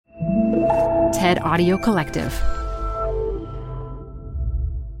TED Audio Collective.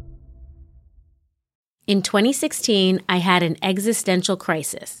 In 2016, I had an existential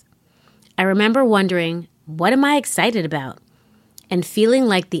crisis. I remember wondering, what am I excited about? And feeling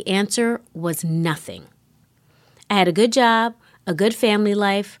like the answer was nothing. I had a good job, a good family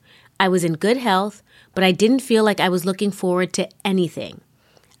life, I was in good health, but I didn't feel like I was looking forward to anything.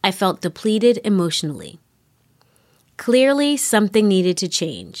 I felt depleted emotionally. Clearly, something needed to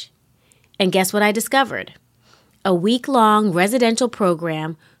change. And guess what I discovered? A week-long residential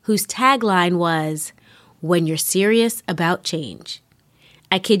program whose tagline was, "When you're serious about change."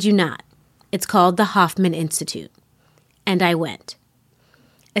 I kid you not. It's called the Hoffman Institute. And I went.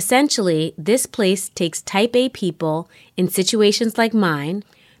 Essentially, this place takes type A people in situations like mine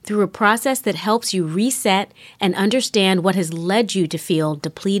through a process that helps you reset and understand what has led you to feel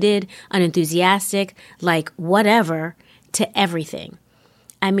depleted, unenthusiastic, like whatever, to everything.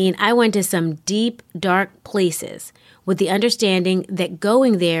 I mean, I went to some deep, dark places with the understanding that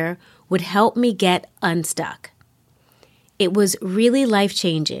going there would help me get unstuck. It was really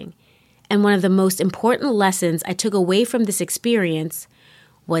life-changing, and one of the most important lessons I took away from this experience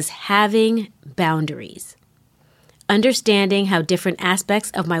was having boundaries. Understanding how different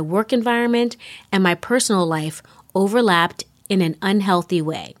aspects of my work environment and my personal life overlapped in an unhealthy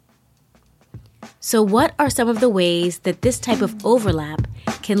way. So what are some of the ways that this type of overlap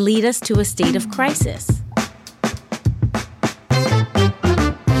can lead us to a state of crisis?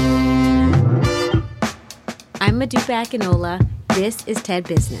 I'm Modupe Akinola. This is TED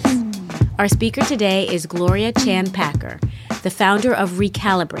Business. Our speaker today is Gloria Chan Packer, the founder of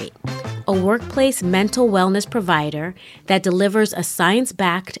Recalibrate, a workplace mental wellness provider that delivers a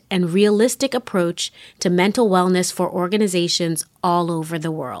science-backed and realistic approach to mental wellness for organizations all over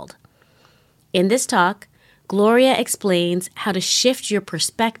the world. In this talk, Gloria explains how to shift your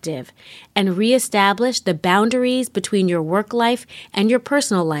perspective and reestablish the boundaries between your work life and your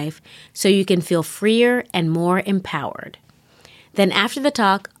personal life so you can feel freer and more empowered. Then after the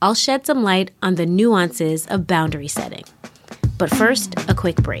talk, I'll shed some light on the nuances of boundary setting. But first, a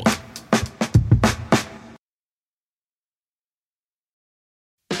quick break.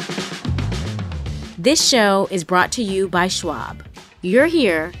 This show is brought to you by Schwab. You're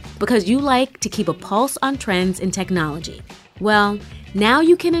here because you like to keep a pulse on trends in technology. Well, now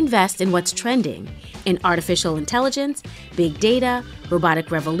you can invest in what's trending in artificial intelligence, big data,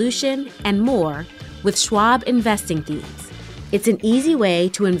 robotic revolution, and more with Schwab investing themes. It's an easy way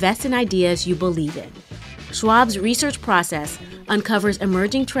to invest in ideas you believe in. Schwab's research process uncovers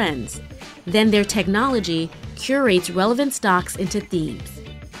emerging trends. Then their technology curates relevant stocks into themes.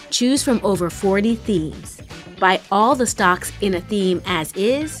 Choose from over 40 themes. Buy all the stocks in a theme as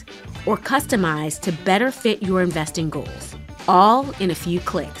is or customize to better fit your investing goals. All in a few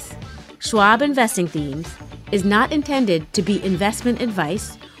clicks. Schwab Investing Themes is not intended to be investment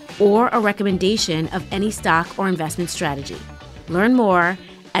advice or a recommendation of any stock or investment strategy. Learn more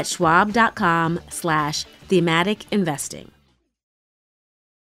at schwab.com/thematic investing.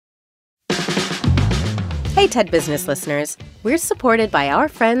 Hey, TED Business listeners. We're supported by our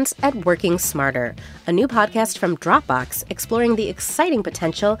friends at Working Smarter, a new podcast from Dropbox exploring the exciting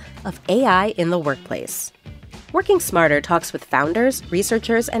potential of AI in the workplace. Working Smarter talks with founders,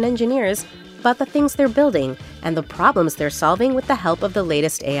 researchers, and engineers about the things they're building and the problems they're solving with the help of the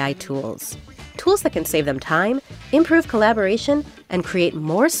latest AI tools. Tools that can save them time, improve collaboration, and create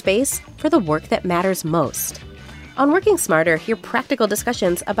more space for the work that matters most. On Working Smarter, hear practical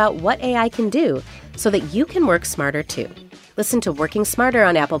discussions about what AI can do so that you can work smarter too. Listen to Working Smarter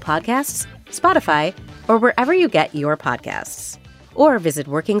on Apple Podcasts, Spotify, or wherever you get your podcasts. Or visit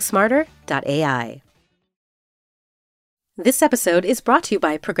workingsmarter.ai. This episode is brought to you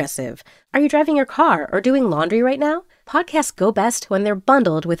by Progressive. Are you driving your car or doing laundry right now? Podcasts go best when they're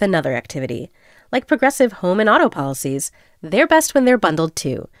bundled with another activity. Like Progressive home and auto policies, they're best when they're bundled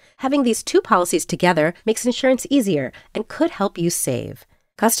too. Having these two policies together makes insurance easier and could help you save.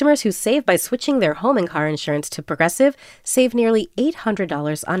 Customers who save by switching their home and car insurance to Progressive save nearly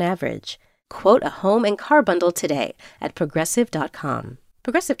 $800 on average. Quote a home and car bundle today at Progressive.com.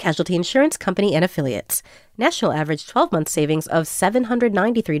 Progressive Casualty Insurance Company and Affiliates. National average 12-month savings of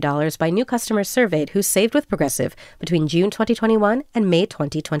 $793 by new customers surveyed who saved with Progressive between June 2021 and May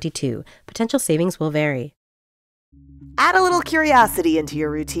 2022. Potential savings will vary. Add a little curiosity into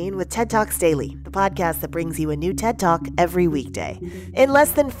your routine with TED Talks Daily, the podcast that brings you a new TED Talk every weekday. In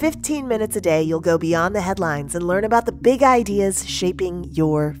less than 15 minutes a day, you'll go beyond the headlines and learn about the big ideas shaping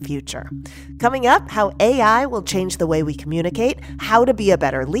your future. Coming up, how AI will change the way we communicate, how to be a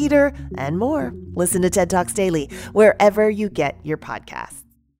better leader, and more. Listen to TED Talks Daily wherever you get your podcasts.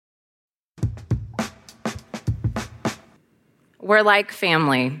 We're like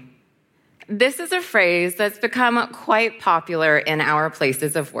family. This is a phrase that's become quite popular in our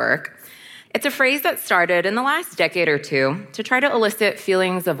places of work. It's a phrase that started in the last decade or two to try to elicit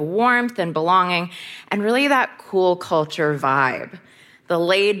feelings of warmth and belonging and really that cool culture vibe. The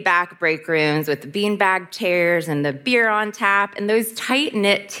laid-back break rooms with the beanbag chairs and the beer on tap and those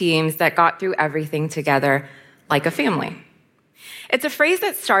tight-knit teams that got through everything together like a family. It's a phrase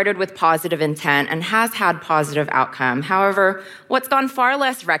that started with positive intent and has had positive outcome. However, what's gone far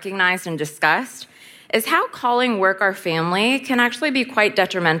less recognized and discussed is how calling work our family can actually be quite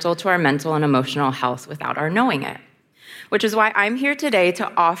detrimental to our mental and emotional health without our knowing it. Which is why I'm here today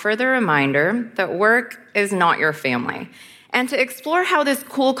to offer the reminder that work is not your family, and to explore how this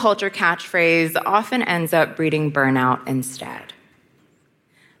cool culture catchphrase often ends up breeding burnout instead.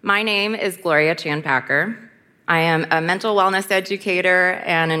 My name is Gloria Chan Packer. I am a mental wellness educator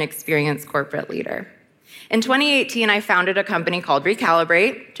and an experienced corporate leader. In 2018, I founded a company called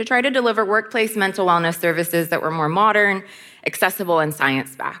Recalibrate to try to deliver workplace mental wellness services that were more modern, accessible, and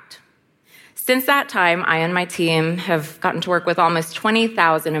science-backed. Since that time, I and my team have gotten to work with almost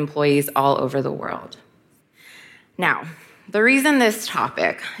 20,000 employees all over the world. Now, the reason this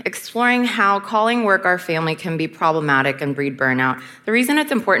topic, exploring how calling work our family can be problematic and breed burnout, the reason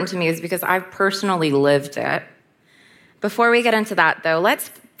it's important to me is because I've personally lived it. Before we get into that, though,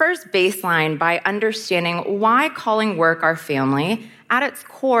 let's first baseline by understanding why calling work our family at its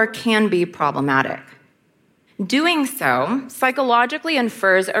core can be problematic. Doing so psychologically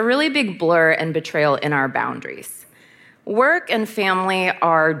infers a really big blur and betrayal in our boundaries. Work and family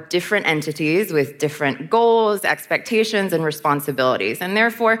are different entities with different goals, expectations, and responsibilities, and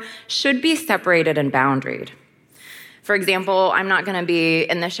therefore should be separated and boundaried. For example, I'm not going to be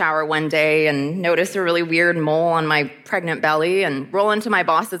in the shower one day and notice a really weird mole on my pregnant belly and roll into my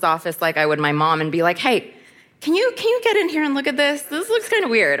boss's office like I would my mom and be like, hey, can you get in here and look at this? This looks kind of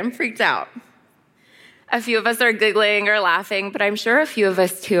weird. I'm freaked out. A few of us are giggling or laughing, but I'm sure a few of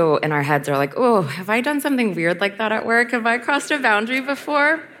us too in our heads are like, oh, have I done something weird like that at work? Have I crossed a boundary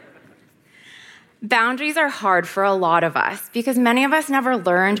before? Boundaries are hard for a lot of us because many of us never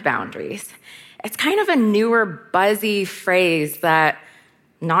learned boundaries. It's kind of a newer, buzzy phrase that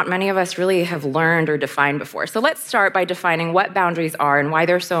not many of us really have learned or defined before. So let's start by defining what boundaries are and why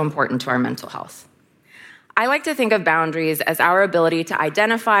they're so important to our mental health. I like to think of boundaries as our ability to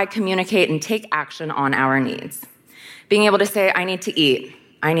identify, communicate, and take action on our needs. Being able to say, I need to eat,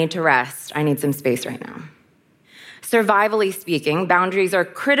 I need to rest, I need some space right now. Survivally speaking, boundaries are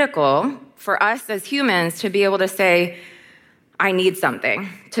critical for us as humans to be able to say, I need something,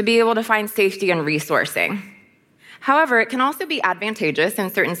 to be able to find safety and resourcing. However, it can also be advantageous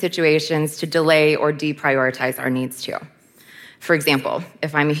in certain situations to delay or deprioritize our needs too. For example,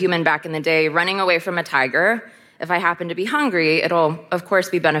 if I'm a human back in the day running away from a tiger, if I happen to be hungry, it'll of course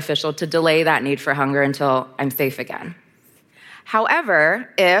be beneficial to delay that need for hunger until I'm safe again.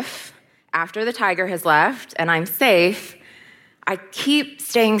 However, if after the tiger has left and I'm safe, I keep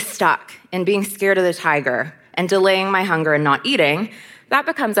staying stuck in being scared of the tiger and delaying my hunger and not eating, that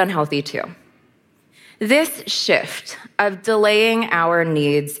becomes unhealthy too. This shift of delaying our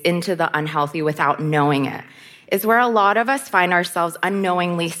needs into the unhealthy without knowing it is where a lot of us find ourselves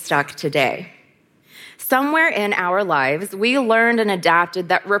unknowingly stuck today. Somewhere in our lives, we learned and adapted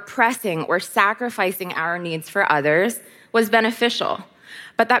that repressing or sacrificing our needs for others was beneficial,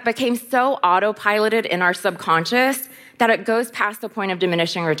 but that became so autopiloted in our subconscious that it goes past the point of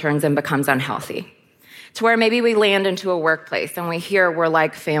diminishing returns and becomes unhealthy. To where maybe we land into a workplace and we hear we're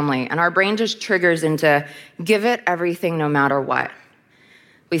like family, and our brain just triggers into give it everything no matter what.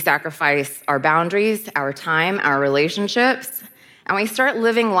 We sacrifice our boundaries, our time, our relationships, and we start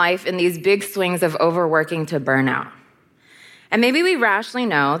living life in these big swings of overworking to burnout. And maybe we rationally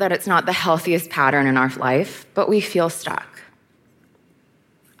know that it's not the healthiest pattern in our life, but we feel stuck.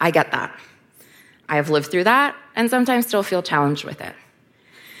 I get that. I have lived through that and sometimes still feel challenged with it.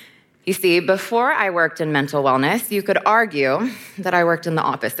 You see, before I worked in mental wellness, you could argue that I worked in the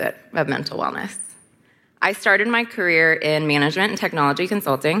opposite of mental wellness. I started my career in management and technology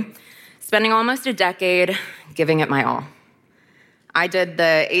consulting, spending almost a decade giving it my all. I did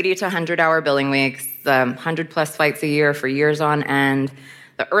the 80 to 100-hour billing weeks, the 100-plus flights a year for years on end,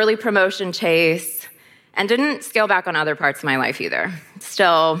 the early promotion chase, and didn't scale back on other parts of my life either.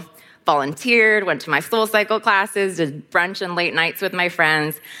 Still volunteered, went to my SoulCycle classes, did brunch and late nights with my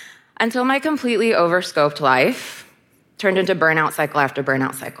friends, until my completely overscoped life turned into burnout cycle after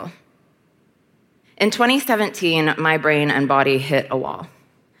burnout cycle. In 2017, my brain and body hit a wall.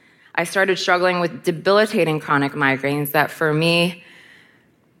 I started struggling with debilitating chronic migraines that for me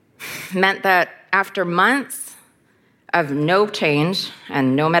meant that after months of no change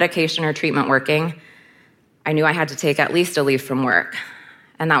and no medication or treatment working, I knew I had to take at least a leave from work.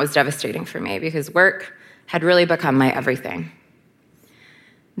 And that was devastating for me because work had really become my everything.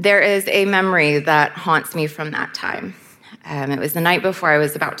 There is a memory that haunts me from that time. It was the night before I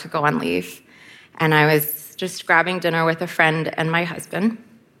was about to go on leave, and I was just grabbing dinner with a friend and my husband.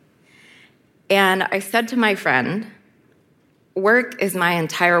 And I said to my friend, work is my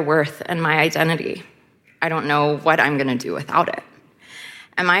entire worth and my identity. I don't know what I'm going to do without it.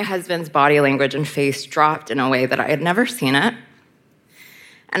 And my husband's body language and face dropped in a way that I had never seen it.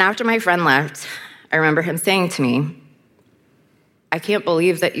 And after my friend left, I remember him saying to me, I can't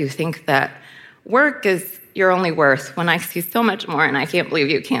believe that you think that work is your only worth when I see so much more, and I can't believe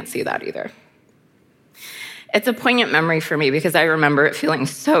you can't see that either. It's a poignant memory for me because I remember it feeling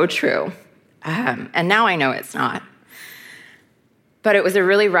so true. And now I know it's not. But it was a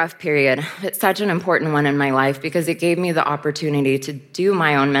really rough period. It's such an important one in my life because it gave me the opportunity to do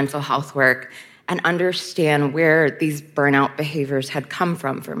my own mental health work and understand where these burnout behaviors had come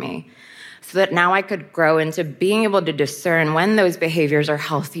from for me, so that now I could grow into being able to discern when those behaviors are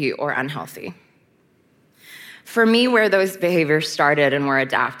healthy or unhealthy. For me, where those behaviors started and were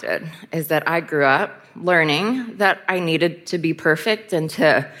adapted is that I grew up learning that I needed to be perfect and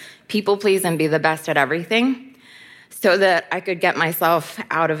to people please and be the best at everything so that I could get myself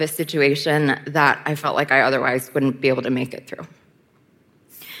out of a situation that I felt like I otherwise wouldn't be able to make it through.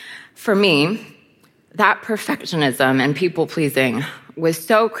 For me, that perfectionism and people pleasing was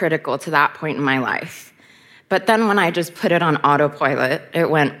so critical to that point in my life. But then when I just put it on autopilot, it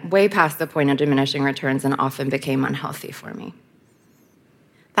went way past the point of diminishing returns and often became unhealthy for me.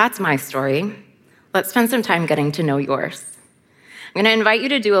 That's my story. Let's spend some time getting to know yours. I'm going to invite you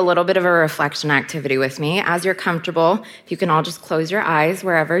to do a little bit of a reflection activity with me. As you're comfortable, if you can all just close your eyes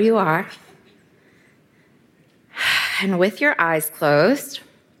wherever you are. And with your eyes closed,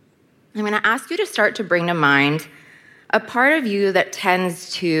 I'm going to ask you to start to bring to mind a part of you that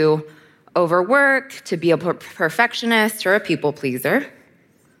tends to overwork, to be a perfectionist or a people pleaser,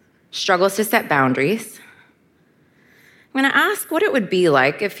 struggles to set boundaries. I'm going to ask what it would be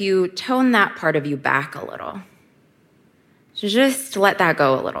like if you tone that part of you back a little. So just let that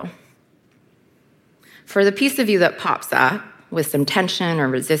go a little. For the piece of you that pops up with some tension or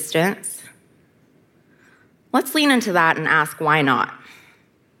resistance, let's lean into that and ask why not?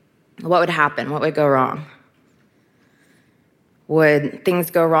 What would happen? What would go wrong? Would things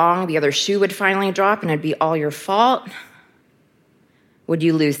go wrong? The other shoe would finally drop and it'd be all your fault? Would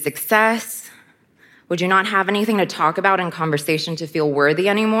you lose success? Would you not have anything to talk about in conversation to feel worthy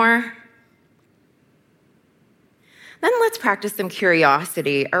anymore? Then let's practice some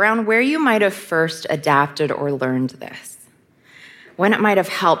curiosity around where you might have first adapted or learned this, when it might have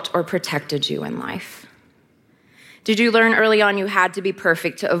helped or protected you in life. Did you learn early on you had to be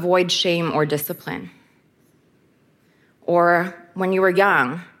perfect to avoid shame or discipline? Or when you were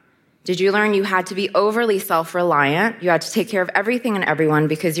young, did you learn you had to be overly self-reliant? You had to take care of everything and everyone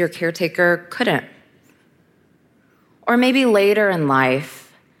because your caretaker couldn't? Or maybe later in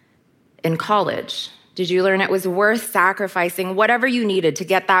life, in college, did you learn it was worth sacrificing whatever you needed to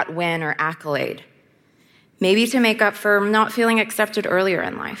get that win or accolade? Maybe to make up for not feeling accepted earlier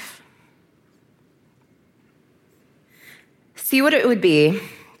in life. See what it would be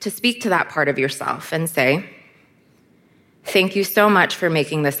to speak to that part of yourself and say, thank you so much for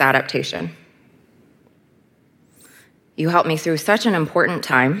making this adaptation. You helped me through such an important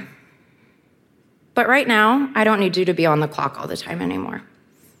time, but right now, I don't need you to be on the clock all the time anymore.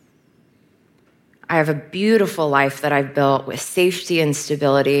 I have a beautiful life that I've built with safety and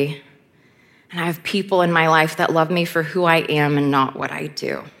stability, and I have people in my life that love me for who I am and not what I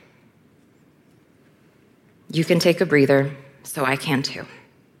do. You can take a breather, so I can too.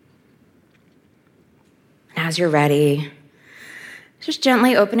 And as you're ready, just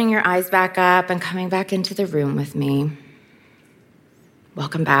gently opening your eyes back up and coming back into the room with me.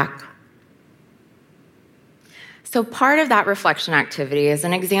 Welcome back. So part of that reflection activity is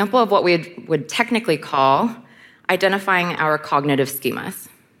an example of what we would technically call identifying our cognitive schemas.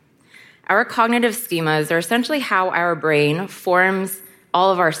 Our cognitive schemas are essentially how our brain forms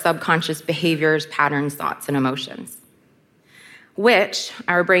all of our subconscious behaviors, patterns, thoughts, and emotions, which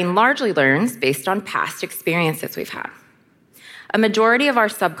our brain largely learns based on past experiences we've had. A majority of our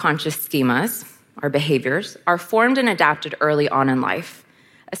subconscious schemas, our behaviors, are formed and adapted early on in life,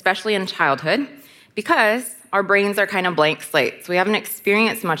 especially in childhood, because our brains are kind of blank slates. We haven't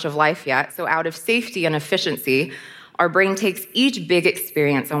experienced much of life yet, so out of safety and efficiency, our brain takes each big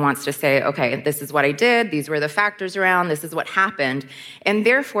experience and wants to say, okay, this is what I did, these were the factors around, this is what happened, and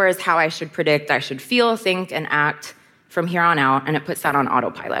therefore is how I should predict I should feel, think, and act from here on out, and it puts that on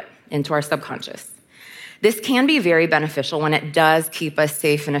autopilot into our subconscious. This can be very beneficial when it does keep us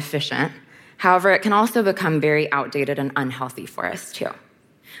safe and efficient. However, it can also become very outdated and unhealthy for us too,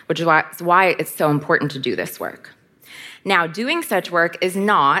 which is why it's so important to do this work. Now, doing such work is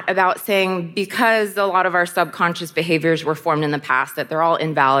not about saying because a lot of our subconscious behaviors were formed in the past that they're all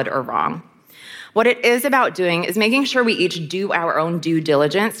invalid or wrong. What it is about doing is making sure we each do our own due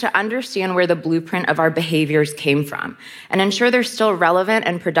diligence to understand where the blueprint of our behaviors came from and ensure they're still relevant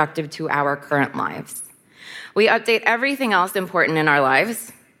and productive to our current lives. We update everything else important in our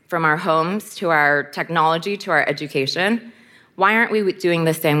lives, from our homes to our technology to our education. Why aren't we doing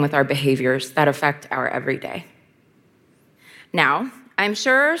the same with our behaviors that affect our everyday? Now, I'm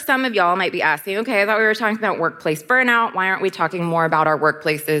sure some of y'all might be asking, okay, I thought we were talking about workplace burnout. Why aren't we talking more about our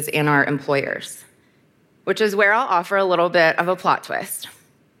workplaces and our employers? Which is where I'll offer a little bit of a plot twist.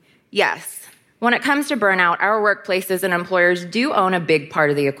 Yes, when it comes to burnout, our workplaces and employers do own a big part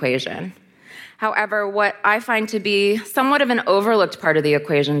of the equation. However, what I find to be somewhat of an overlooked part of the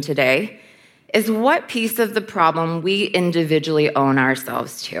equation today is what piece of the problem we individually own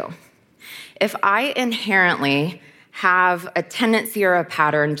ourselves to. If I inherently have a tendency or a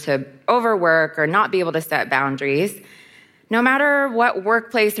pattern to overwork or not be able to set boundaries, no matter what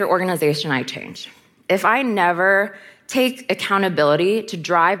workplace or organization I change, if I never take accountability to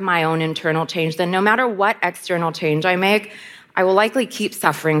drive my own internal change, then no matter what external change I make, I will likely keep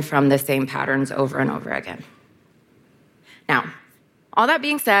suffering from the same patterns over and over again. Now, all that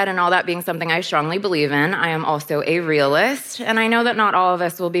being said, and all that being something I strongly believe in, I am also a realist, and I know that not all of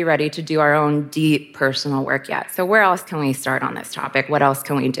us will be ready to do our own deep personal work yet. So where else can we start on this topic? What else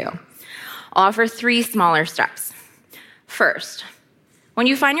can we do? I'll offer 3 smaller steps. First, when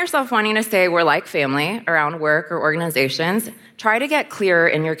you find yourself wanting to say we're like family around work or organizations, try to get clearer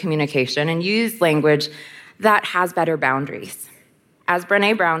in your communication and use language that has better boundaries. As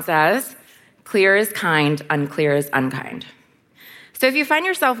Brené Brown says, clear is kind, unclear is unkind. So if you find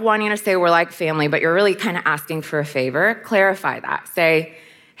yourself wanting to say we're like family, but you're really kind of asking for a favor, clarify that. Say,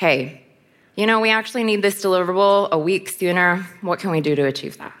 hey, we actually need this deliverable a week sooner. What can we do to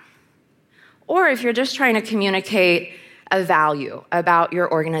achieve that? Or if you're just trying to communicate a value about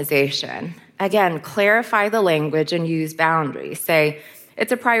your organization, again, clarify the language and use boundaries. Say,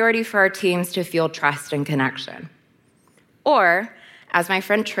 it's a priority for our teams to feel trust and connection. Or, as my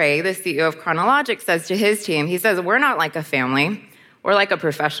friend Trey, the CEO of Chronologic, says to his team, he says, we're not like a family. We're like a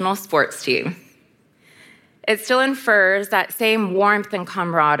professional sports team. It still infers that same warmth and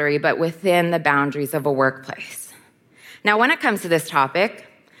camaraderie, but within the boundaries of a workplace. Now, when it comes to this topic,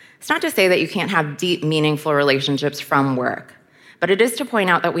 it's not to say that you can't have deep, meaningful relationships from work, but it is to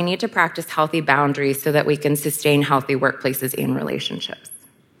point out that we need to practice healthy boundaries so that we can sustain healthy workplaces and relationships.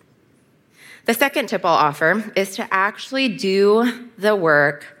 The second tip I'll offer is to actually do the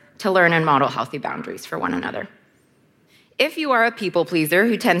work to learn and model healthy boundaries for one another. If you are a people pleaser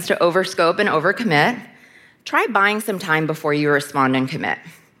who tends to overscope and overcommit, try buying some time before you respond and commit.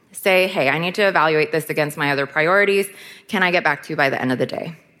 Say, hey, I need to evaluate this against my other priorities. Can I get back to you by the end of the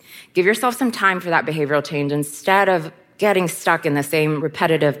day? Give yourself some time for that behavioral change instead of getting stuck in the same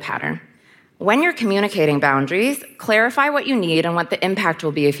repetitive pattern. When you're communicating boundaries, clarify what you need and what the impact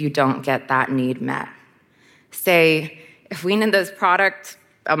will be if you don't get that need met. Say, if we need this product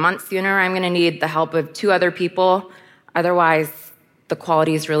a month sooner, I'm going to need the help of 2 other people. Otherwise, the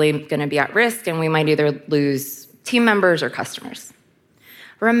quality is really going to be at risk, and we might either lose team members or customers.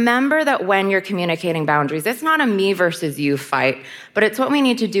 Remember that when you're communicating boundaries, it's not a me versus you fight, but it's what we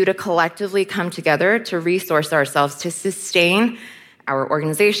need to do to collectively come together to resource ourselves to sustain our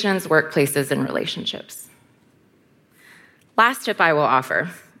organizations, workplaces, and relationships. Last tip I will offer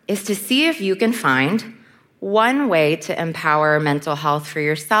is to see if you can find one way to empower mental health for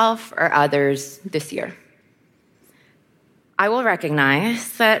yourself or others this year. I will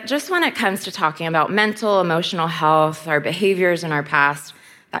recognize that just when it comes to talking about mental, emotional health, our behaviors in our past,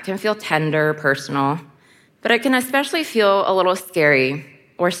 that can feel tender, personal, but it can especially feel a little scary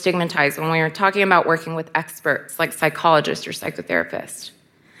or stigmatized when we are talking about working with experts like psychologists or psychotherapists.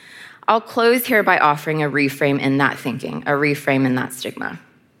 I'll close here by offering a reframe in that thinking, a reframe in that stigma.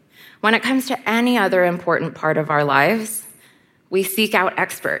 When it comes to any other important part of our lives, we seek out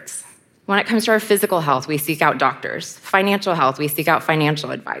experts. When it comes to our physical health, we seek out doctors. Financial health, we seek out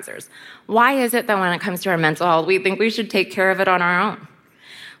financial advisors. Why is it that when it comes to our mental health, we think we should take care of it on our own?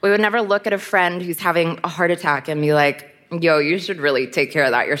 We would never look at a friend who's having a heart attack and be like, yo, you should really take care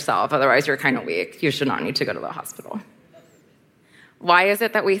of that yourself, otherwise you're kind of weak. You should not need to go to the hospital. Why is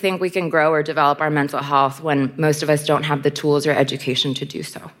it that we think we can grow or develop our mental health when most of us don't have the tools or education to do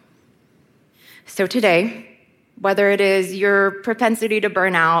so? So today, Whether it is your propensity to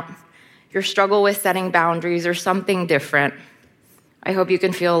burn out, your struggle with setting boundaries, or something different, I hope you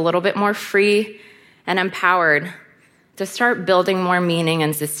can feel a little bit more free and empowered to start building more meaning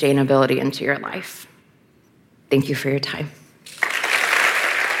and sustainability into your life. Thank you for your time.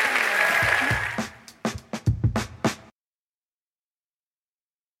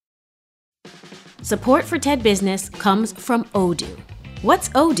 Support for TED Business comes from Odoo. What's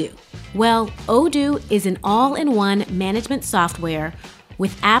Odoo? Well, Odoo is an all-in-one management software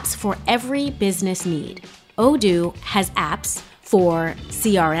with apps for every business need. Odoo has apps for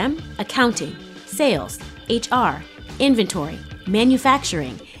CRM, accounting, sales, HR, inventory,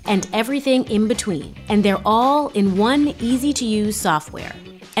 manufacturing, and everything in between. And they're all in one easy-to-use software.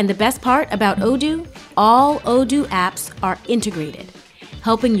 And the best part about Odoo, all Odoo apps are integrated,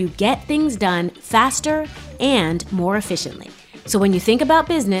 helping you get things done faster and more efficiently. So when you think about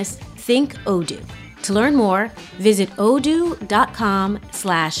business, think Odoo. To learn more, visit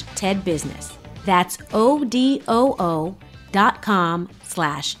odoo.com/TEDbusiness. That's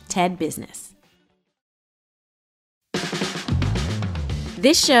odoo.com/TEDbusiness.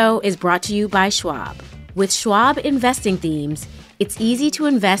 This show is brought to you by Schwab. With Schwab investing themes, it's easy to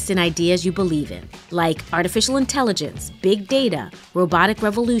invest in ideas you believe in, like artificial intelligence, big data, robotic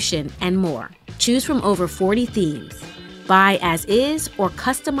revolution, and more. Choose from over 40 themes. Buy as is or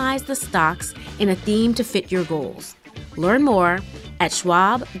customize the stocks in a theme to fit your goals. Learn more at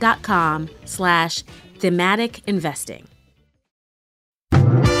schwab.com/thematic investing.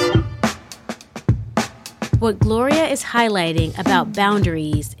 What Gloria is highlighting about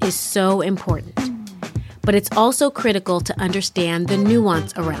boundaries is so important, but it's also critical to understand the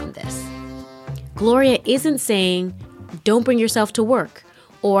nuance around this. Gloria isn't saying, don't bring yourself to work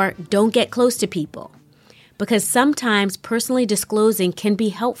or don't get close to people, because sometimes personally disclosing can be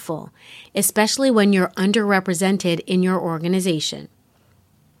helpful, especially when you're underrepresented in your organization.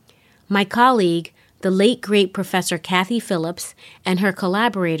 My colleague, the late great Professor Kathy Phillips, and her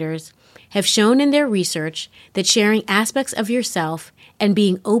collaborators have shown in their research that sharing aspects of yourself and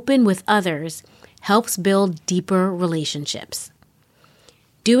being open with others helps build deeper relationships.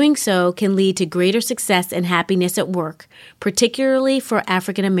 Doing so can lead to greater success and happiness at work, particularly for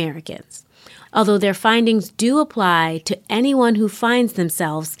African Americans, although their findings do apply to anyone who finds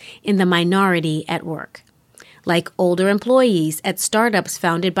themselves in the minority at work, like older employees at startups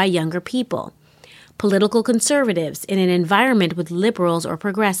founded by younger people, political conservatives in an environment with liberals or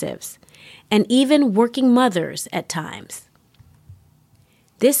progressives, and even working mothers at times.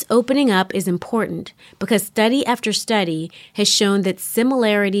 This opening up is important because study after study has shown that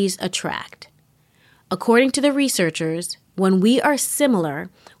similarities attract. According to the researchers, when we are similar,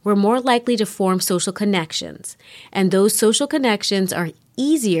 we're more likely to form social connections, and those social connections are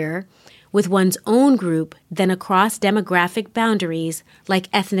easier with one's own group than across demographic boundaries like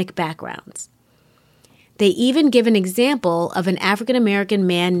ethnic backgrounds. They even give an example of an African American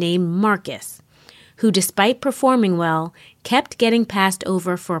man named Marcus, who, despite performing well, kept getting passed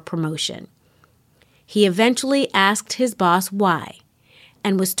over for a promotion. He eventually asked his boss why,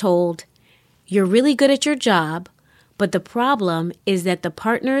 and was told, "You're really good at your job, but the problem is that the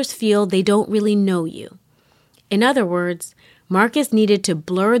partners feel they don't really know you." In other words, Marcus needed to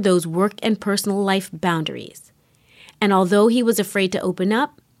blur those work and personal life boundaries. And although he was afraid to open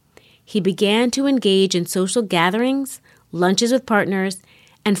up, he began to engage in social gatherings, lunches with partners,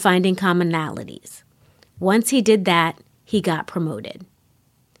 and finding commonalities. Once he did that, he got promoted.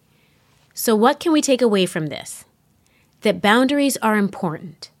 So what can we take away from this? That boundaries are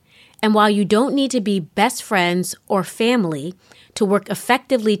important. And while you don't need to be best friends or family to work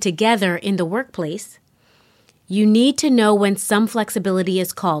effectively together in the workplace, you need to know when some flexibility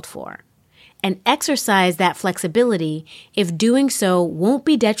is called for, and exercise that flexibility if doing so won't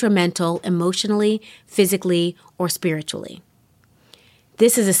be detrimental emotionally, physically, or spiritually.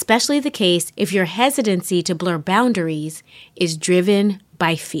 This is especially the case if your hesitancy to blur boundaries is driven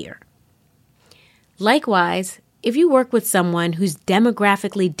by fear. Likewise, if you work with someone who's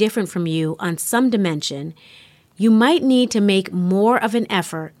demographically different from you on some dimension, you might need to make more of an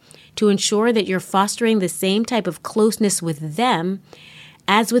effort to ensure that you're fostering the same type of closeness with them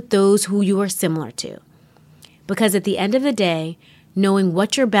as with those who you are similar to. Because at the end of the day, knowing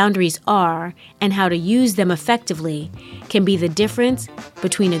what your boundaries are and how to use them effectively can be the difference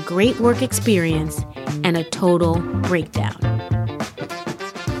between a great work experience and a total breakdown.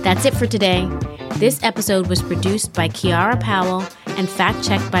 That's it for today. This episode was produced by Kiara Powell and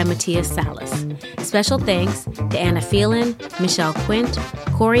fact-checked by Matthias Salas. Special thanks to Anna Phelan, Michelle Quint,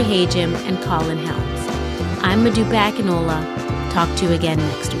 Corey Hagem, and Colin Helms. I'm Modupe Akinola. Talk to you again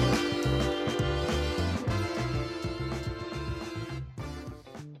next week.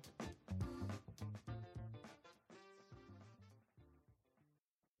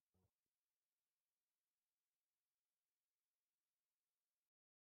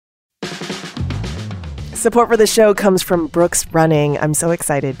 Support for the show comes from Brooks Running. I'm so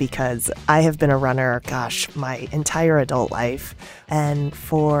excited because I have been a runner, my entire adult life. And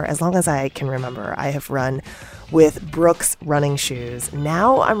for as long as I can remember, I have run with Brooks running shoes.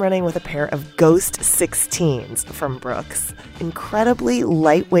 Now I'm running with a pair of Ghost 16s from Brooks. Incredibly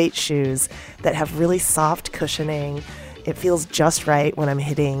lightweight shoes that have really soft cushioning. It feels just right when I'm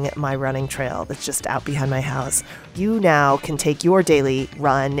hitting my running trail that's just out behind my house. You now can take your daily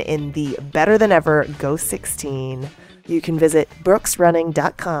run in the better than ever Ghost 16. You can visit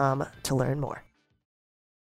brooksrunning.com to learn more.